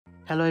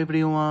Hello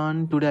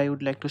everyone, today I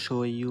would like to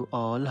show you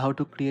all how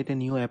to create a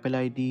new Apple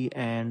ID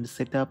and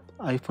set up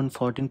iPhone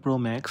 14 Pro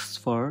Max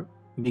for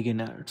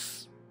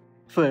beginners.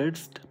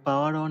 First,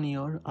 power on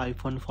your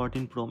iPhone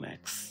 14 Pro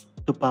Max.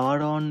 To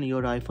power on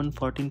your iPhone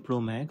 14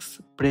 Pro Max,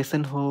 press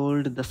and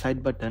hold the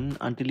side button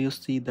until you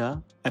see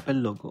the Apple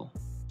logo.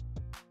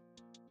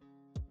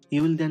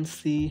 You will then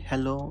see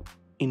hello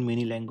in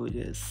many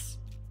languages.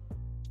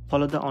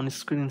 Follow the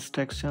on-screen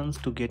instructions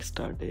to get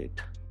started.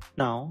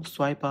 Now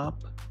swipe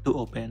up to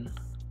open.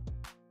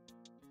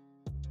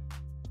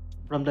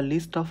 From the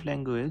list of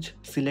language,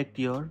 select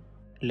your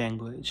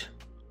language.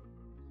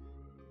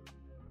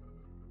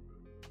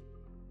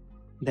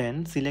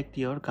 Then select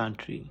your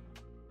country.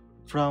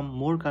 From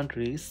more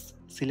countries,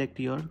 select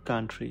your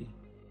country.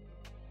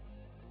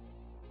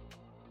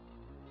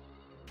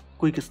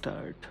 Quick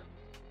start.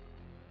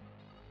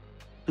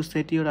 To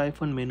set your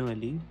iPhone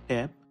manually,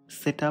 tap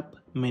Setup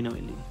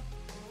manually.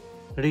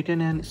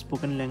 Written and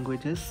spoken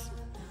languages,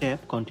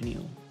 tap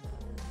Continue.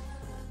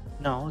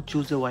 Now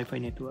choose a Wi-Fi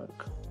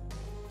network.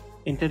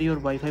 Enter your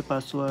Wi-Fi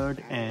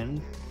password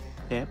and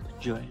tap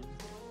Join.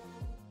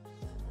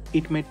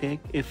 It may take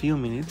a few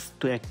minutes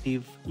to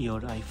active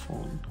your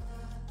iPhone.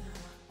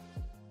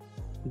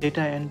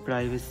 Data and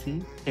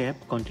privacy, tap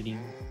Continue.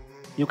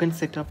 You can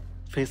set up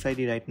Face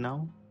ID right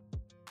now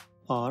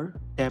or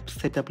tap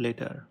Setup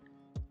later.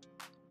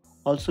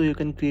 Also, you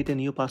can create a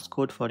new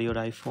passcode for your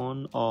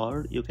iPhone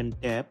or you can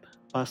tap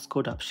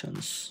Passcode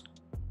options.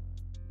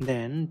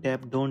 Then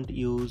tap Don't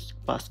use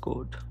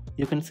passcode.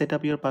 You can set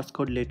up your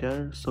passcode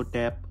later, so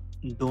tap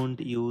Don't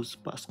use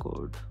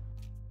passcode.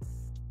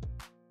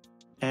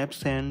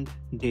 Apps and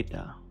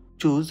data.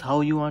 Choose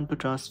how you want to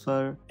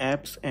transfer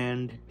apps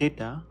and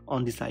data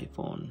on this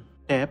iPhone.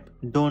 Tap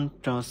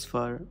Don't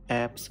transfer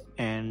apps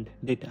and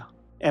data.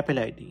 Apple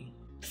ID.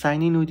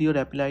 Sign in with your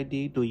Apple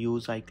ID to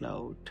use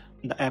iCloud,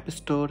 the App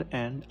Store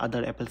and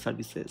other Apple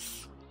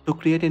services. To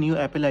create a new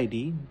Apple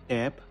ID,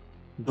 tap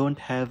Don't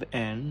have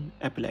an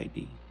Apple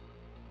ID.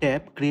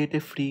 Tap Create a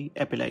free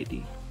Apple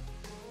ID.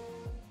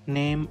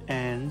 Name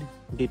and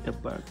date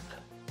of birth.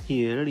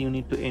 Here you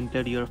need to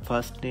enter your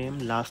first name,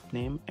 last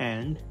name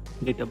and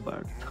date of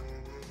birth.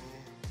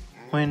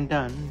 When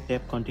done,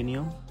 tap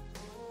Continue.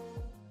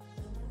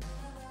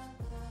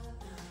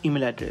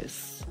 Email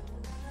address.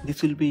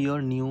 This will be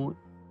your new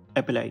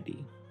Apple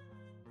ID.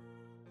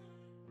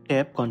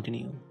 Tap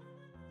Continue.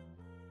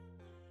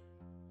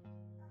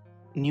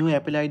 New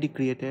Apple ID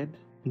created.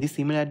 This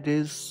email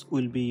address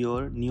will be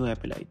your new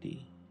Apple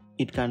ID.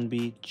 It can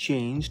be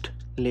changed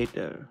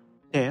later.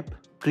 Tap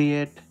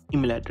Create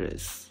Email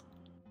Address.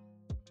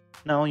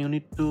 Now you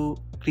need to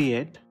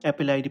create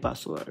Apple ID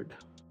password.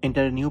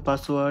 Enter a new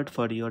password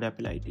for your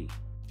Apple ID.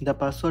 The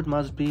password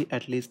must be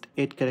at least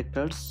 8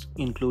 characters,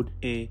 include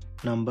a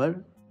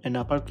number, an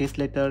uppercase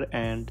letter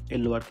and a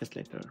lowercase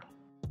letter.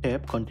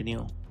 Tap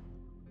Continue.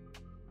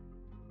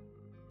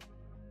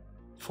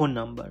 Phone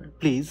number.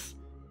 Please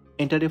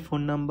enter a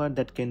phone number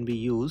that can be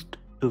used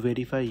to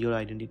verify your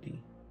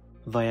identity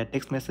via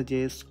text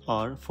messages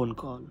or phone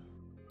call.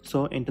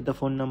 So enter the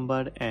phone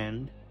number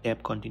and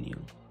tap Continue.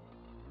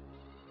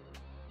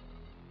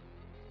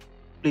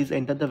 Please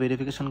enter the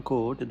verification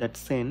code that's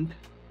sent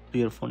to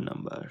your phone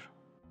number.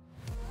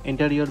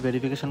 Enter your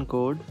verification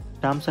code.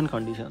 Terms and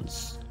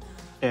conditions.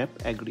 Tap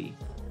Agree.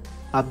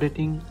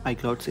 Updating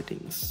iCloud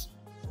settings.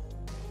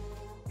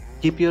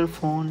 Keep your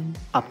phone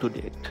up to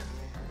date.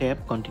 Tap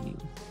Continue.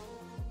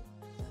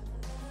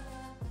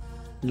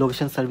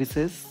 Location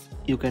services.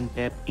 You can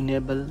tap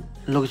Enable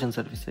Location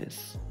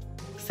Services.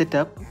 Set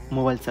up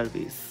mobile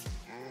service.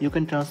 You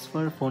can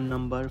transfer phone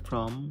number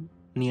from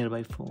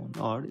nearby phone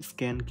or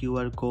scan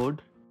QR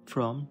code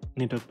from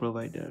network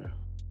provider.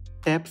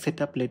 Tap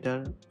Setup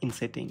later in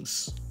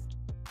settings.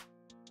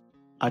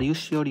 Are you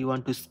sure you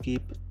want to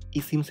skip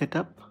eSIM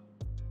setup?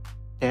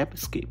 Tap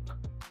Skip.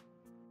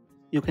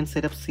 You can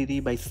set up Siri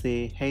by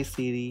say Hey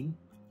Siri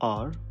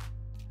or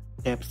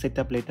tap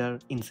Setup later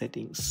in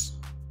settings.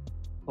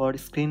 For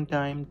screen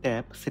time,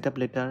 tap Setup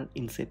later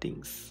in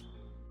settings.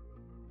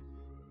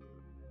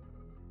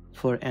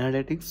 For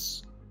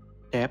analytics,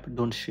 tap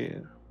Don't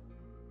share.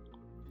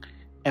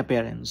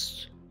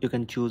 Appearance. You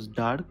can choose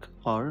dark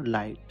or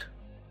light.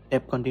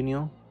 Tap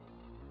Continue.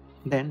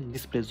 Then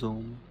display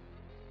zoom.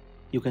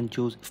 You can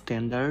choose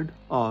standard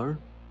or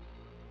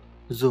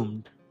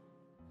zoomed.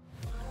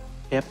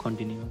 Tap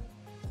Continue.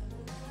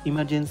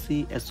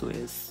 Emergency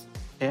SOS.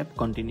 Tap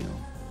Continue.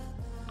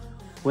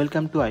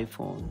 Welcome to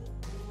iPhone.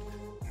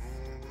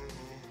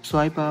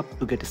 Swipe up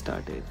to get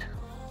started.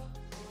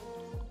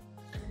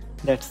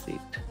 That's it.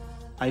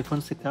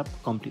 iPhone setup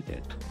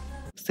completed.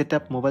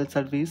 Setup mobile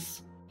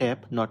service.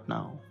 Tap Not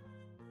now.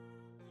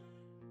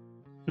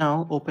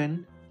 Now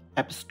open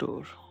App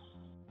Store.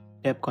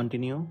 Tap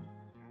Continue.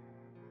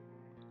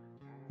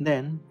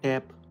 Then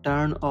tap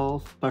Turn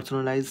off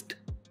personalized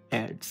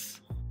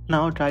ads.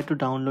 Now try to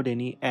download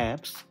any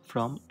apps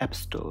from App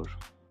Store.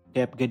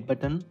 Tap Get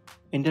button.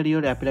 Enter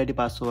your Apple ID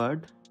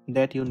password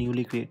that you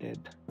newly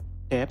created.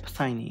 Tap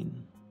Sign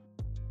in.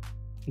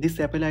 This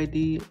Apple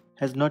ID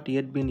has not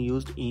yet been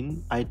used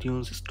in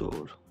iTunes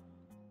Store.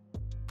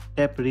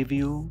 Tap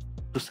Review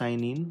to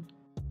sign in.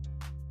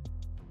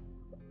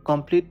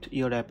 Complete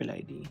your Apple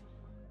ID.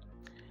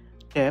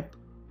 Tap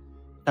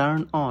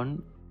Turn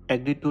on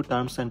Agree to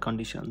Terms and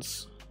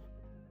Conditions.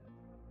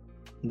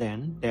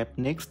 Then tap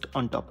Next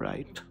on top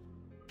right.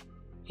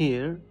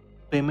 Here,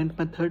 payment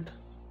method,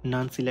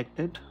 none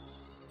selected.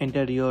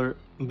 Enter your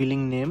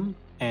billing name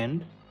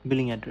and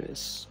billing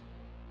address.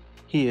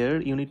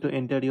 Here you need to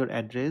enter your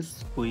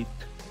address with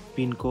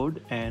PIN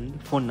code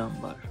and phone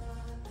number.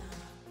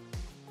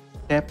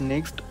 Tap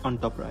Next on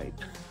top right.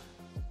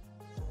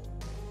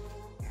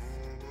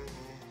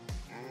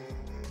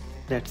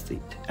 That's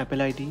it.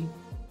 Apple ID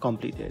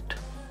completed.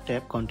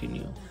 Tap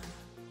Continue.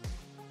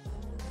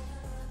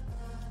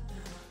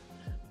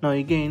 Now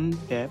again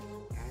tap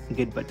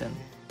Get button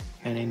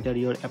and enter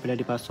your Apple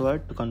ID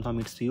password to confirm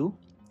it's you.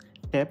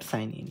 Tap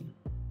Sign in.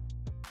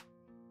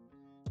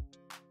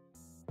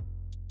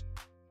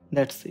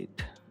 That's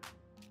it.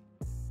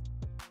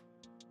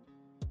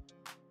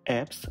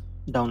 Apps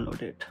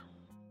downloaded.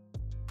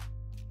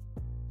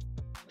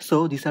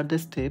 So these are the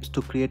steps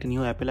to create a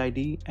new Apple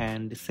ID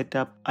and set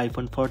up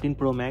iPhone 14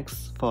 Pro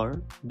Max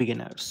for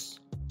beginners.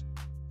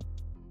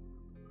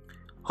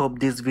 Hope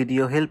this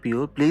video helped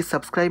you. Please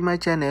subscribe my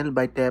channel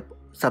by tap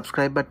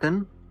subscribe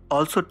button.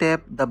 Also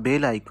tap the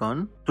bell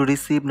icon to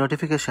receive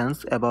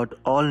notifications about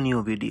all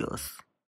new videos.